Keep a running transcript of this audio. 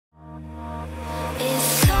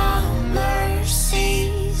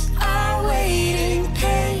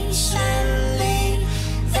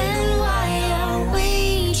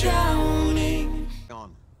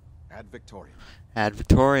Victorium. Ad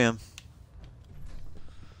Victorium.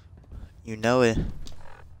 You know it.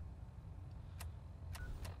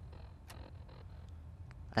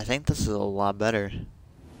 I think this is a lot better.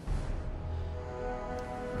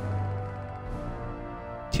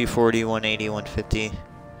 240, 180, 150.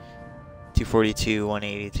 242,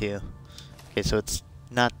 182. Okay, so it's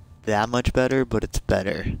not that much better, but it's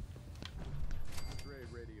better. Stray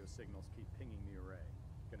radio signals keep pinging the array.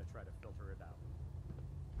 Gonna try to filter it out.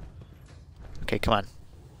 Okay, come on.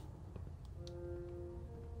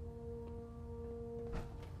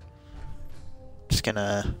 Just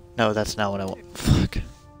gonna... No, that's not what I want. Fuck.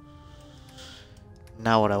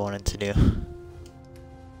 Not what I wanted to do.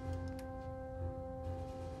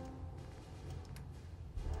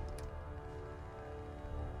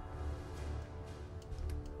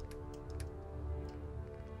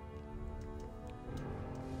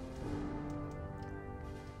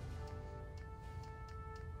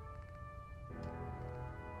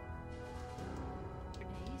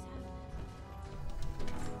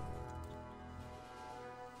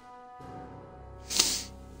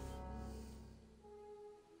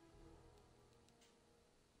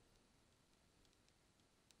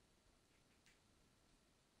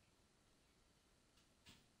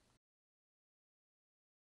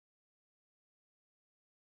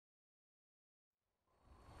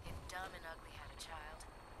 Dumb and Ugly had a child,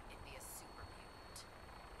 it'd be a super mutant.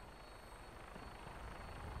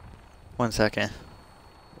 1 second.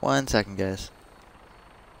 1 second, guys.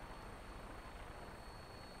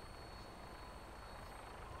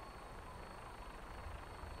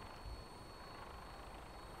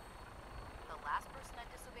 The last person that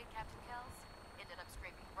disobeyed Captain Kells ended up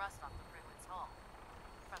scraping rust off the Bridwin's hull.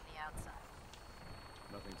 From the outside.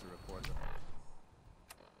 Nothing to report though.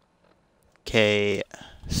 Okay.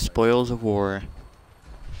 Spoils of war.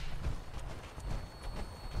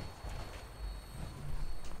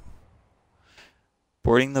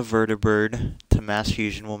 Boarding the vertibird to mass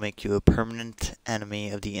fusion will make you a permanent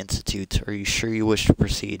enemy of the Institute. Are you sure you wish to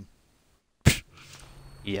proceed? Psh.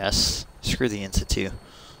 Yes. Screw the Institute.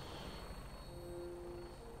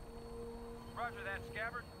 Roger that,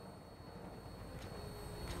 Scabbard.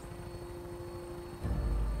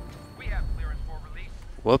 We have clearance for release.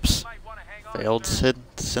 Whoops. Might want to hang on, Failed sir.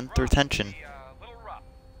 synth retention. Little rough.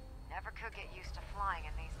 Never could get used to flying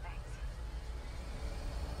in these things.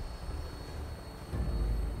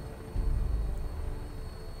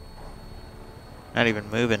 Not even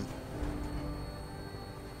moving.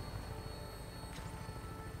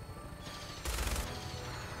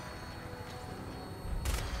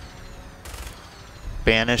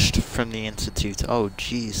 Banished from the Institute. Oh,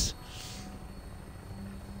 jeez.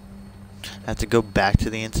 I have to go back to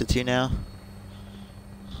the Institute now?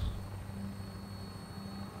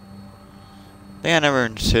 The thing I never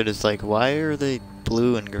understood is, like, why are they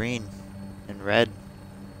blue and green and red?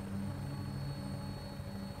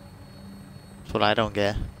 That's what I don't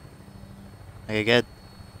get. Like, I get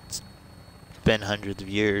it's been hundreds of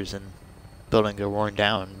years and buildings are worn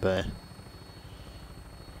down, but...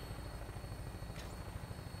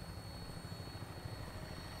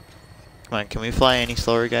 Come on, can we fly any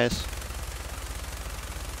slower, guys?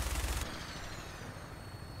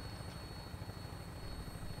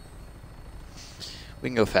 We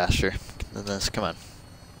can go faster than this, come on.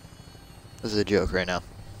 This is a joke right now.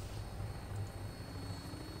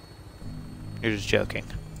 You're just joking.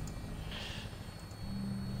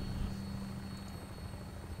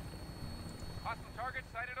 Hostile target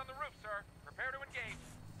sighted on the roof, sir. Prepare to engage.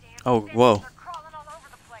 Oh, whoa. They're crawling all over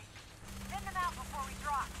the place. Send them out before we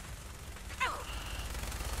drop.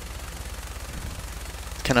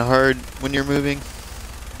 It's kind of hard when you're moving.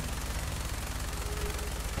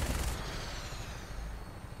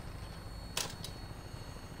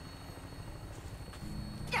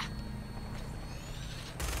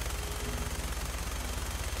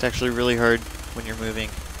 It's actually really hard when you're moving.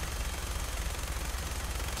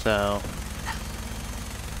 So...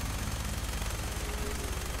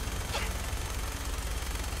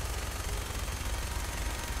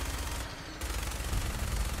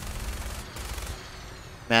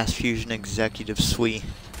 Mass Fusion Executive Suite.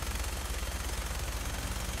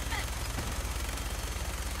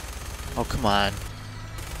 Oh, come on.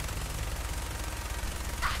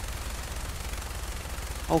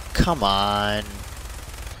 Oh, come on.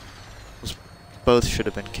 Those both should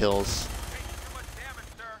have been kills. Taking too much damage,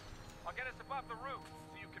 sir. I'll get us above the roof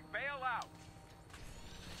so you can bail out.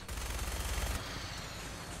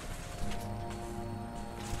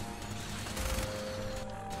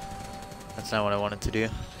 That's not what I wanted to do. We're in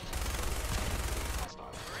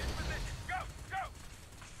position. Go, go!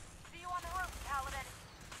 See you on the roof, Paladin.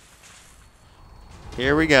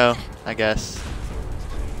 Here we go, I guess.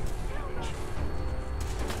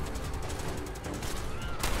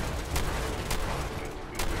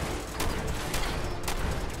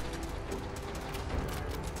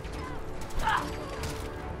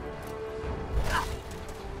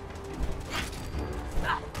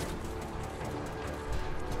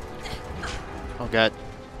 Oh god.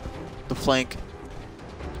 The flank.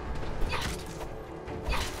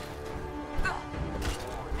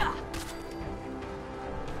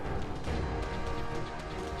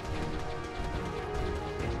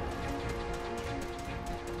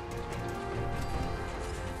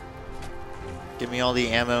 Give me all the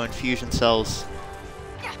ammo and fusion cells.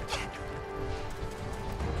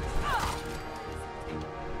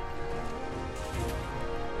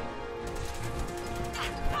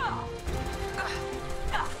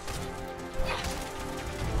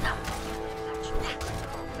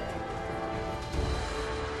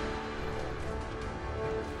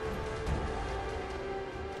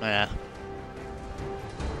 Oh, yeah.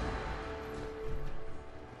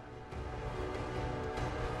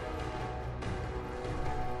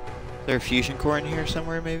 Is there a fusion core in here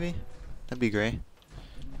somewhere, maybe? That'd be great.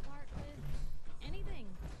 Didn't part with anything,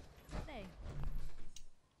 did they?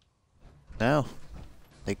 No,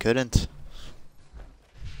 they couldn't.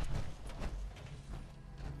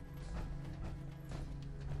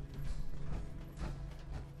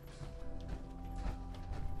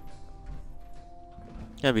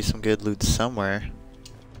 Gotta be some good loot somewhere.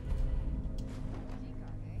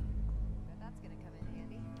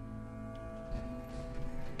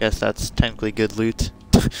 Guess that's technically good loot.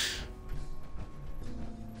 See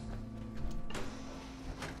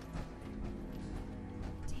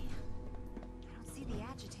the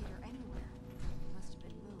agitator anywhere. Must have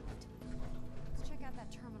been moved. Let's check out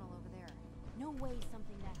that terminal over there. No way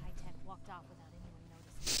something that high-tech walked off without anyone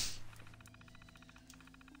noticing.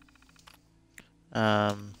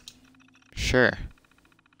 Sure.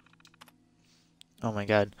 Oh my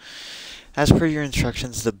god. As per your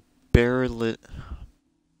instructions, the beryllium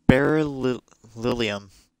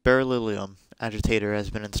agitator has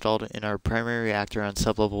been installed in our primary reactor on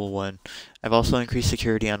sublevel 1. I've also increased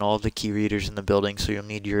security on all of the key readers in the building, so you'll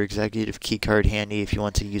need your executive key card handy if you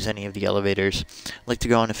want to use any of the elevators. I'd like to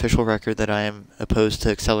go on official record that I am opposed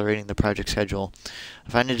to accelerating the project schedule. I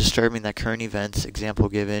find it disturbing that current events, example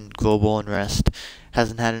given, global unrest,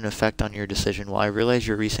 hasn't had an effect on your decision. While I realize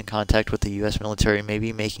your recent contact with the U.S. military may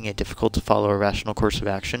be making it difficult to follow a rational course of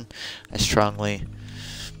action, I strongly...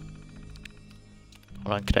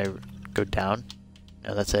 Hold on, could I go down?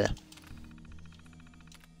 No, that's it.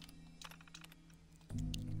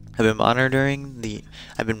 I've been monitoring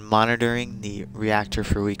the reactor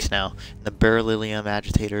for weeks now, and the beryllium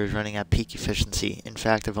agitator is running at peak efficiency. In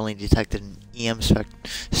fact, I've only detected an EM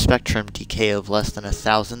spectrum decay of less than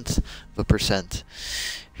 0.1%.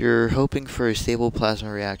 If you're hoping for a stable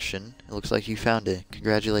plasma reaction, it looks like you found it.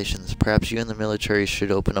 Congratulations. Perhaps you and the military should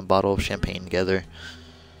open a bottle of champagne together.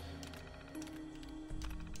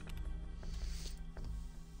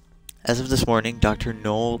 As of this morning, Dr.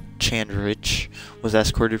 Noel Chandrich was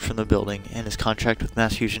escorted from the building, and his contract with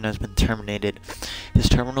Mass Fusion has been terminated. His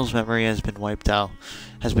terminal's memory has been wiped,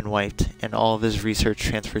 and all of his research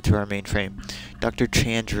transferred to our mainframe. Dr.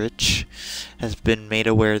 Chandrich has been made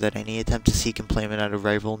aware that any attempt to seek employment at a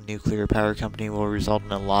rival nuclear power company will result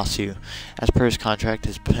in a lawsuit. As per his contract,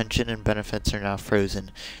 his pension and benefits are now frozen.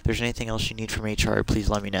 If there's anything else you need from HR, please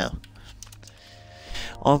let me know.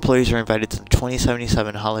 All employees are invited to the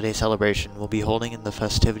 2077 holiday celebration. We'll be holding the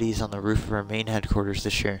festivities on the roof of our main headquarters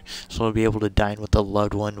this year, so we'll be able to dine with a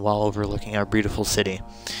loved one while overlooking our beautiful city.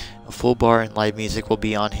 A full bar and live music will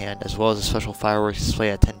be on hand, as well as a special fireworks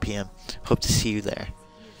display at 10 p.m. Hope to see you there.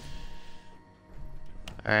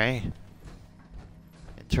 Alright.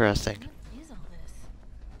 Interesting. What is all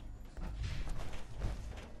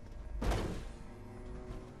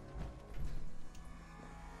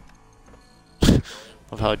this?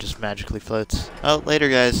 Of how it just magically floats. Oh, later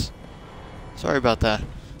guys. Sorry about that.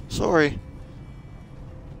 Sorry.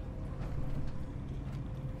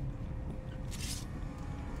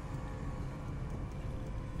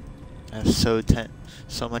 I have so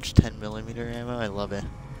much 10mm ammo, I love it.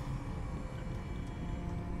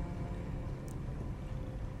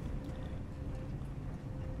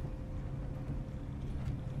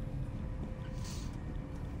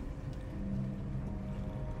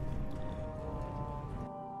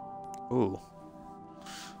 Ooh.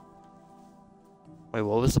 Wait,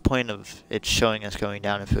 what was the point of it showing us going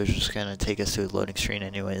down if it was just gonna take us to a loading screen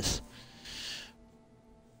anyways?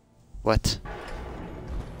 What?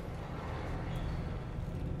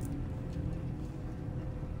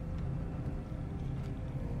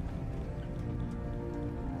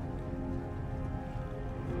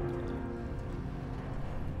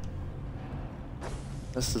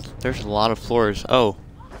 There's a lot of floors. Oh.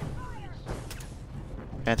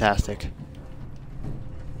 Fantastic.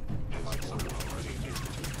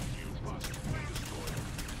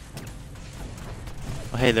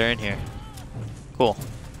 Oh, hey, they're in here. Cool.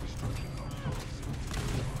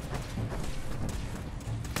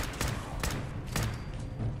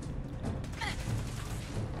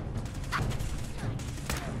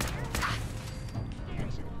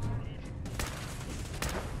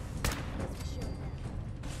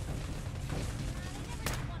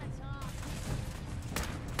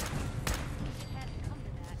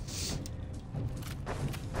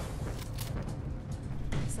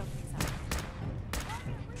 Something's up.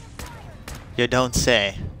 You don't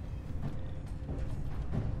say.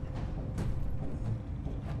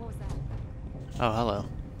 What was that? Oh, hello.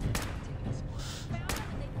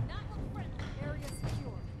 Area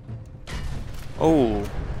secure. Oh.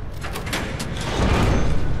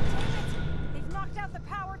 They've knocked out the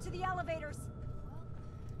power to the elevators.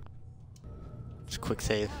 Just a quick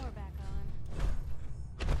save. Power back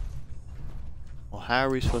on. Well, how are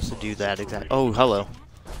we supposed to do that exactly? Oh, hello.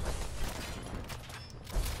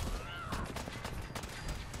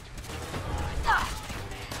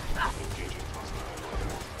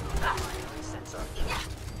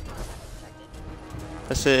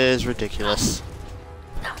 This is ridiculous.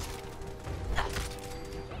 I can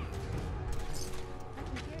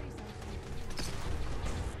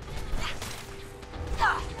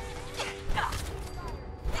carry something.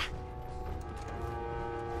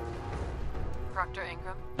 Proctor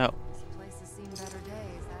Ingram? No. This place has seen better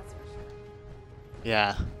days, that's for sure.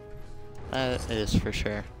 Yeah. That is for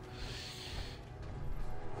sure.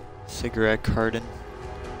 Cigarette carton.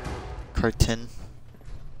 Carton.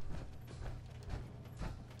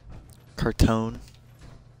 Cartone.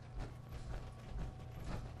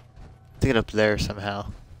 To get up there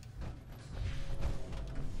somehow.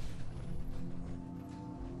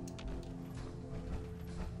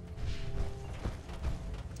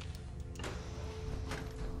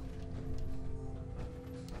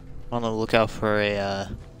 I'm on the lookout for a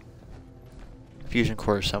fusion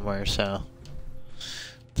core somewhere, so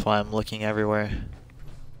that's why I'm looking everywhere.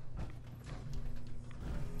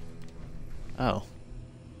 Oh.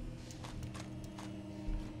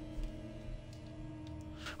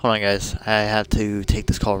 Hold on, guys. I have to take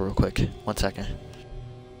this call real quick. 1 second.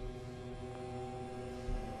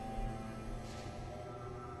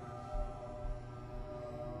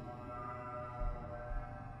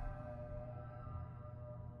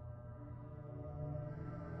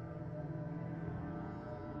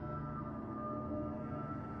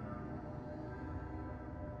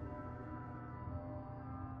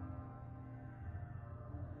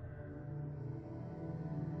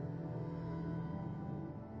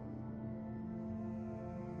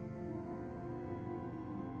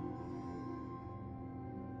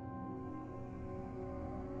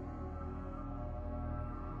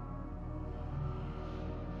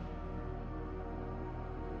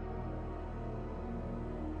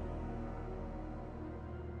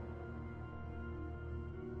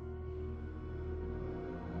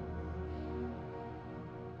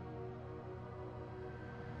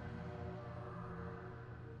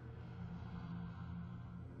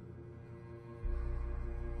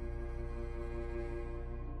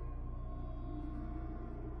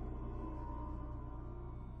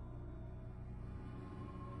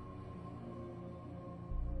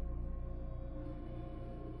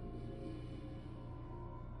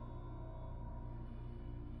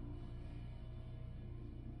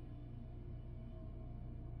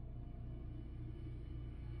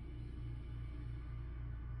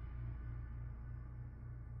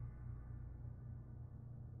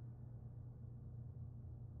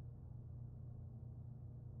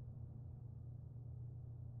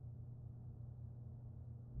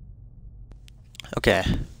 Okay.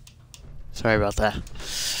 Sorry about that.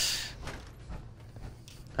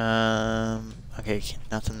 Okay,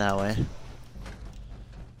 nothing that way.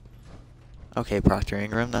 Okay, Proctor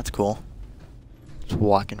Ingram, that's cool. Just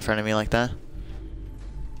walk in front of me like that.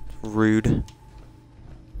 Rude.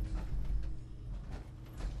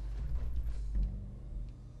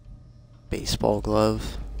 Baseball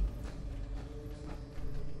glove.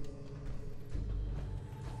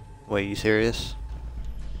 Wait, you serious?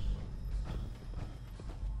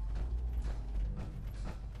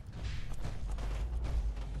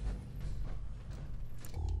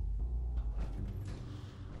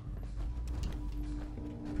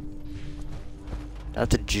 I have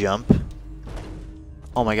to jump?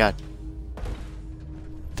 Oh my god. I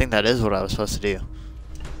think that is what I was supposed to do.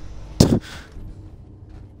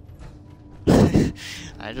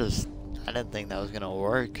 I didn't think that was gonna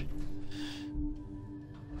work.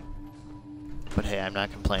 But hey, I'm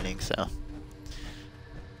not complaining, so.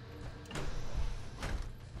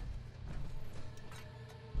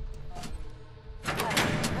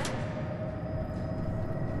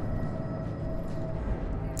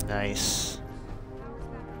 Nice.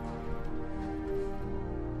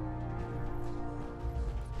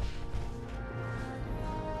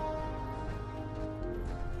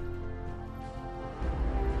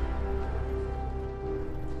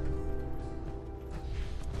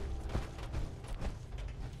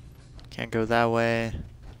 Can't go that way.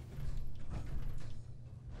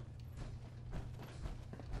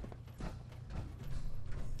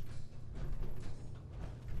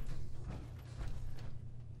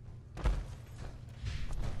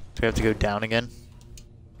 Do we have to go down again?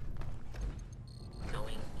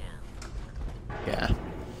 Going down. Yeah.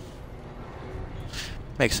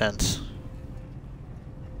 Makes sense.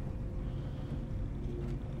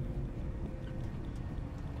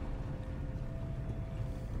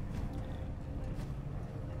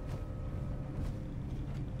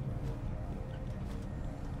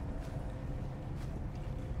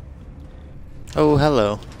 Oh,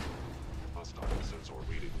 hello.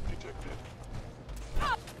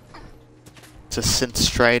 It's a synth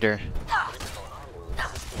strider.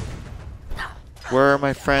 Where are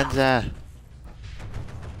my friends at?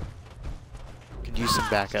 Could use some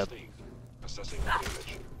backup.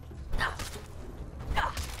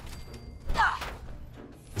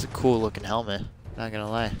 It's a cool looking helmet, not gonna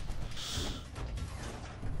lie.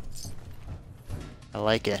 I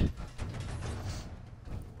like it.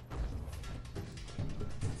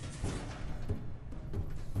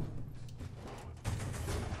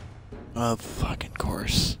 Of fucking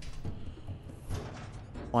course.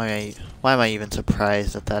 Why am I even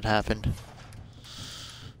surprised that that happened?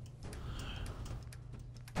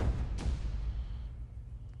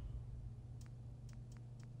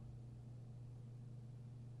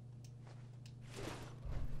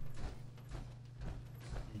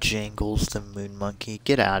 Jangles the moon monkey.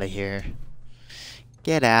 Get out of here.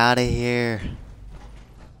 Get out of here.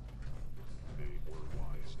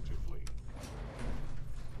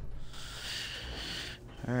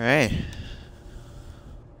 Alright.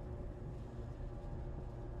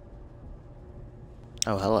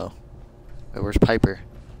 Oh, hello. Wait, where's Piper?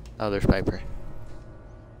 Oh, there's Piper.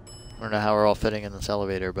 I don't know how we're all fitting in this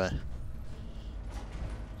elevator, but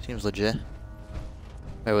seems legit.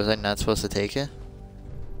 Wait, was I not supposed to take it?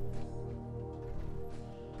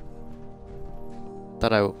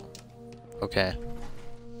 Thought I... Okay.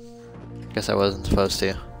 Guess I wasn't supposed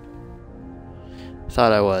to.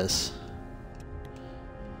 Thought I was.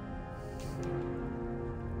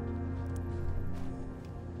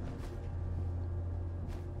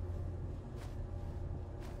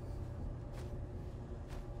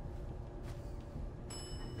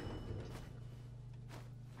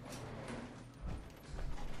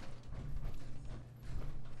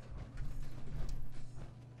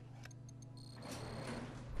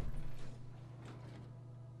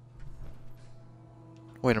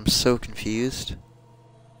 Wait, I'm so confused.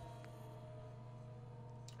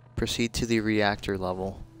 Proceed to the reactor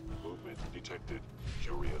level. Movement detected.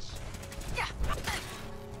 Curious.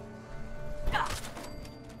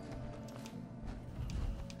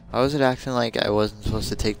 Why was it acting like I wasn't supposed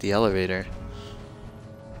to take the elevator?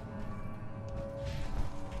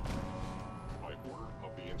 By order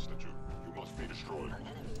of the Institute, you must be destroyed. An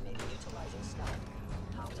enemy may be utilizing stealth.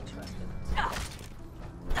 How interesting.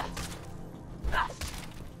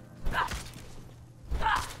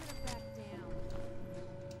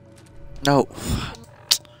 No.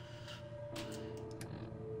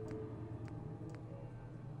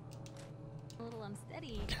 A little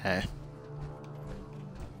unsteady. Okay.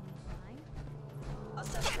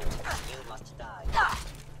 Assessment. You must die.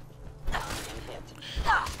 Targeting hit.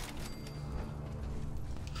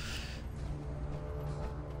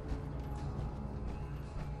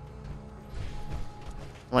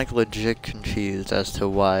 I'm like legit confused as to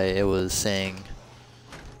why it was saying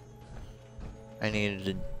I needed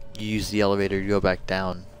to use the elevator to go back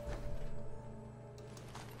down.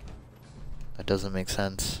 That doesn't make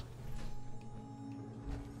sense.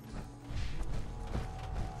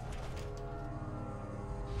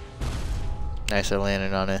 Nice, I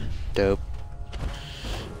landed on it. Dope.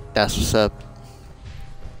 That's what's up.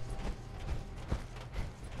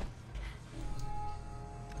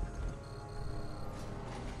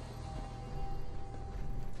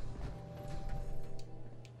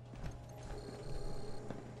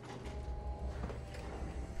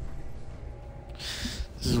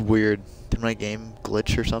 This is weird. Did my game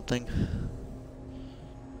glitch or something?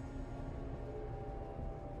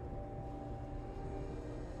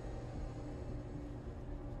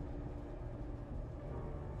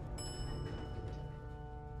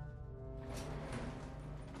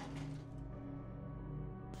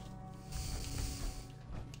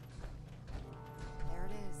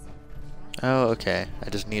 Oh, okay. I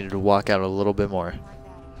just needed to walk out a little bit more.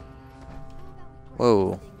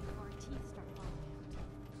 Whoa.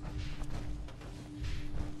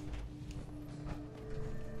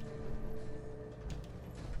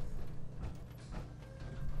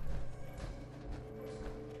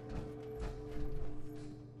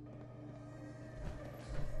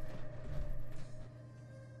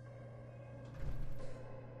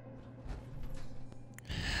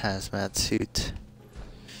 Hazmat suit.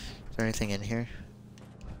 Is there anything in here?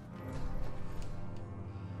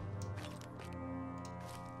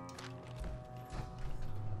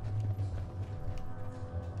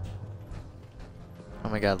 Oh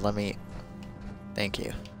my god, let me... Thank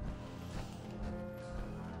you.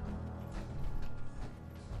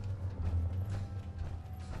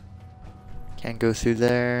 Can't go through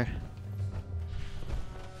there.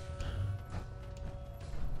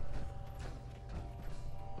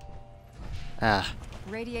 Ah.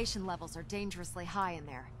 Radiation levels are dangerously high in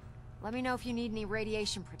there. Let me know if you need any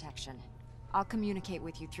radiation protection. I'll communicate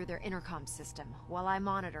with you through their intercom system while I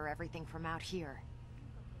monitor everything from out here.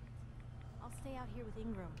 I'll stay out here with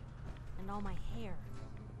Ingram and all my hair.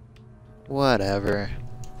 Whatever.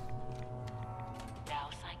 Now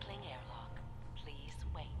cycling airlock. Please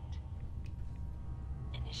wait.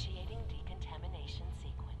 Initiating decontamination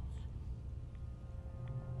sequence.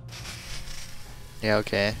 Yeah,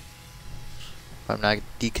 okay. I'm not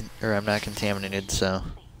I'm not contaminated, so.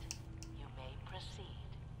 You may proceed.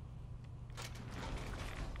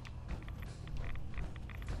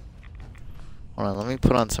 Hold on, let me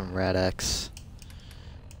put on some Rad-X.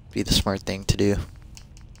 Be the smart thing to do.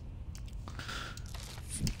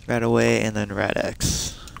 Right away, and then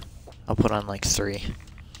Rad-X. I'll put on like 3.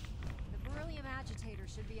 The beryllium agitator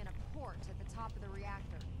should be in a port at the top of the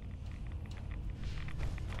reactor.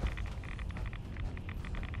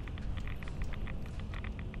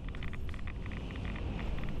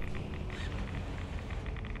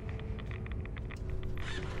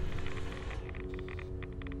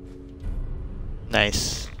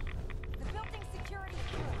 Nice. The building security.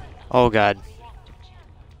 Oh god. Reactor check.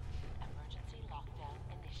 Emergency lockdown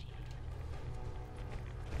initiated.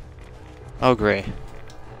 Oh great.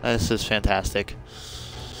 This is fantastic.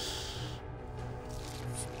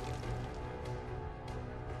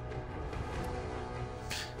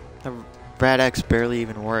 The Rad-X barely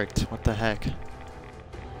even worked. What the heck?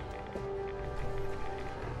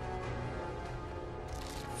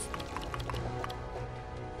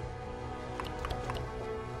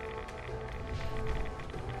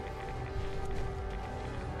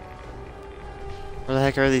 Where the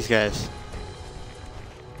heck are these guys?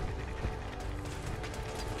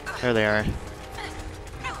 There they are.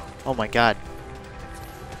 Oh my god.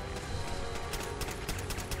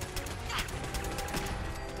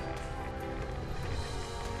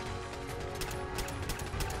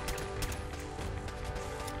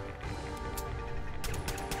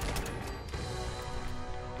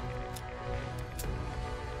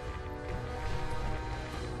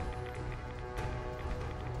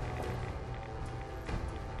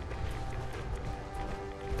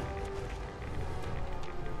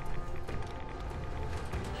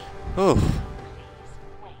 Oof. Please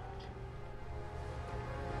wait.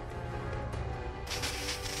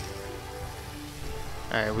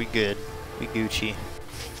 Alright, we good. We Gucci. Decontamination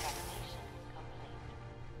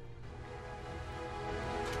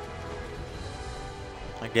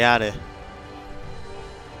complete. I got it.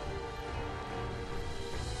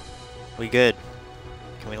 We good.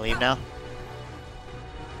 Can we leave now?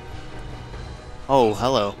 Oh,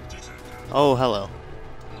 hello. Oh, hello.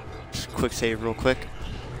 Just a quick save real quick.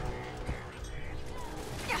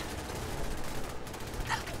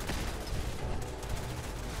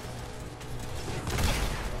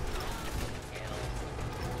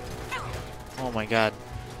 Oh my god.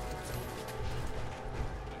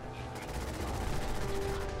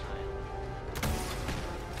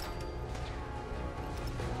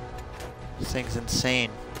 This thing's insane.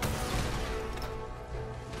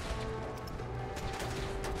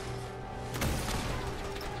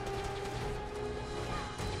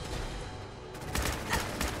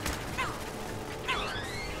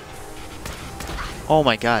 Oh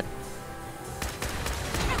my god.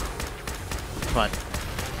 Come on.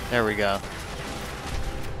 There we go.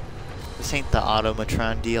 This ain't the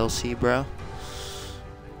Automatron DLC, bro.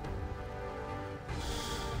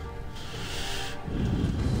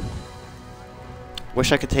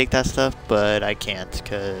 Wish I could take that stuff, but I can't,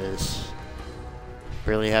 because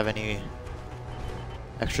barely have any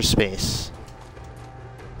extra space.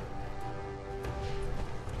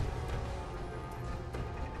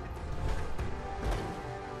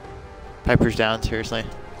 Piper's down, seriously.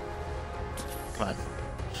 Come on.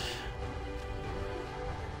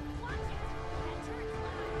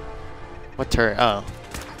 What turret? Oh.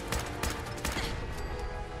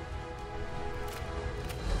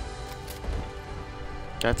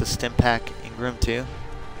 Got the stim pack Ingram too.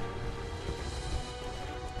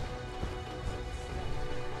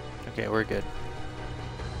 Okay, we're good.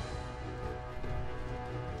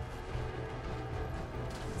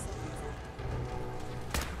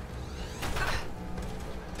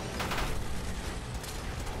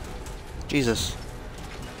 Jesus.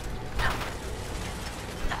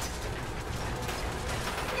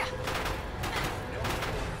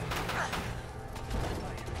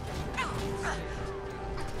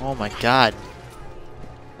 Oh my god.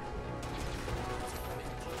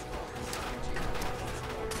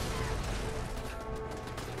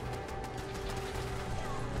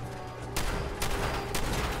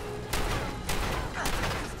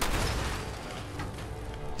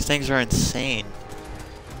 These things are insane.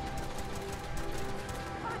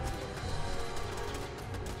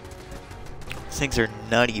 These things are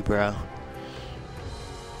nutty, bro.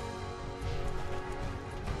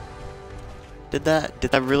 Did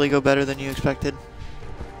that really go better than you expected?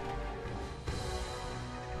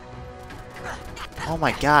 Oh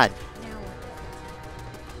my god.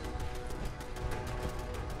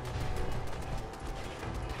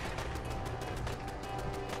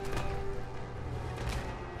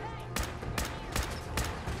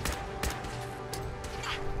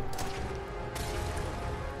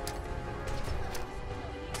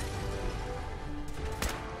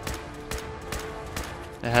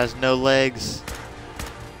 It has no legs.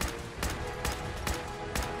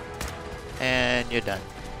 And you're done.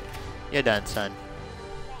 You're done, son.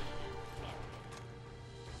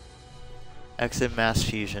 Exit mass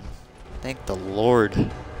fusion. Thank the Lord. This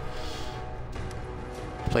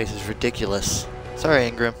place is ridiculous. Sorry,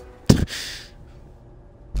 Ingram.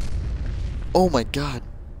 Oh my god.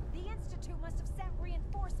 The Institute must have sent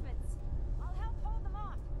reinforcements. I'll help hold them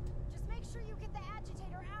off. Just make sure you get the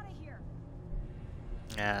agitator out of here.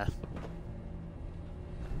 Yeah.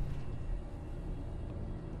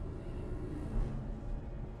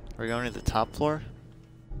 We're going to the top floor?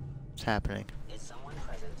 What's happening? Is someone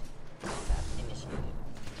present? Combat initiated.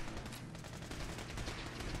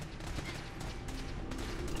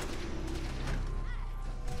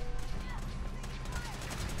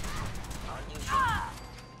 Aren't you sure?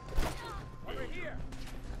 Over here!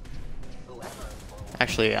 Whoever or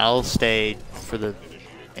Actually, I'll stay for the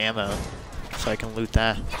ammo so I can loot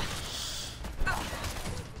that.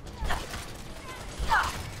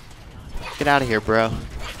 Get out of here, bro.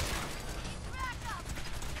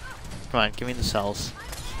 Come on, give me the cells.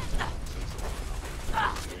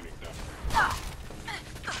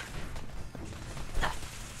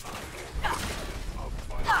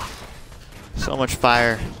 So much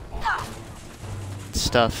fire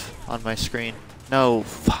stuff on my screen. No.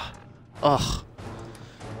 Ugh.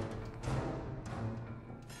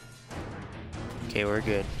 Okay, we're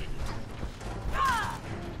good.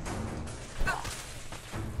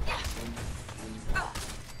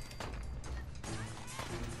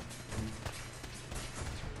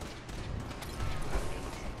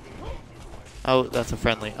 Oh, that's a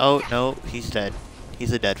friendly. Oh, no, he's dead.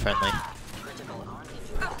 He's a dead friendly. critical arm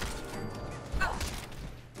injury.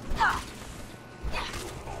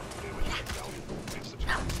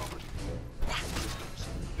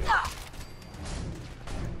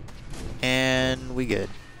 And we good.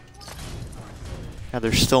 Now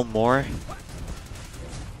there's still more.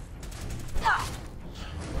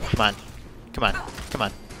 Come on. Come on. Come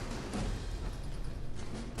on.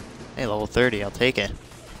 Hey, level 30, I'll take it.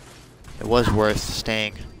 It was worth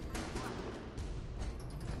staying.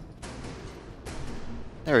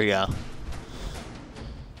 There we go.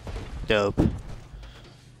 Dope.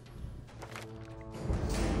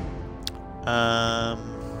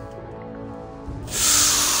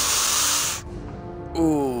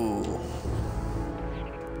 Ooh.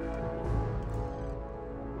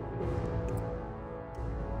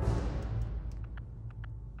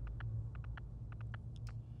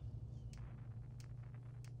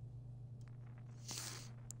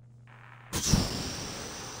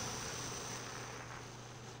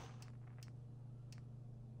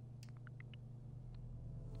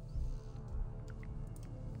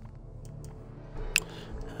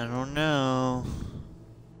 I don't know.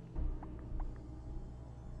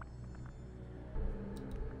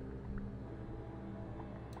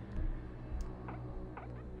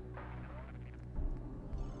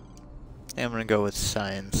 I'm gonna go with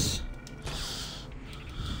science.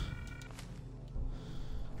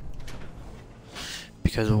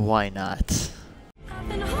 Because why not?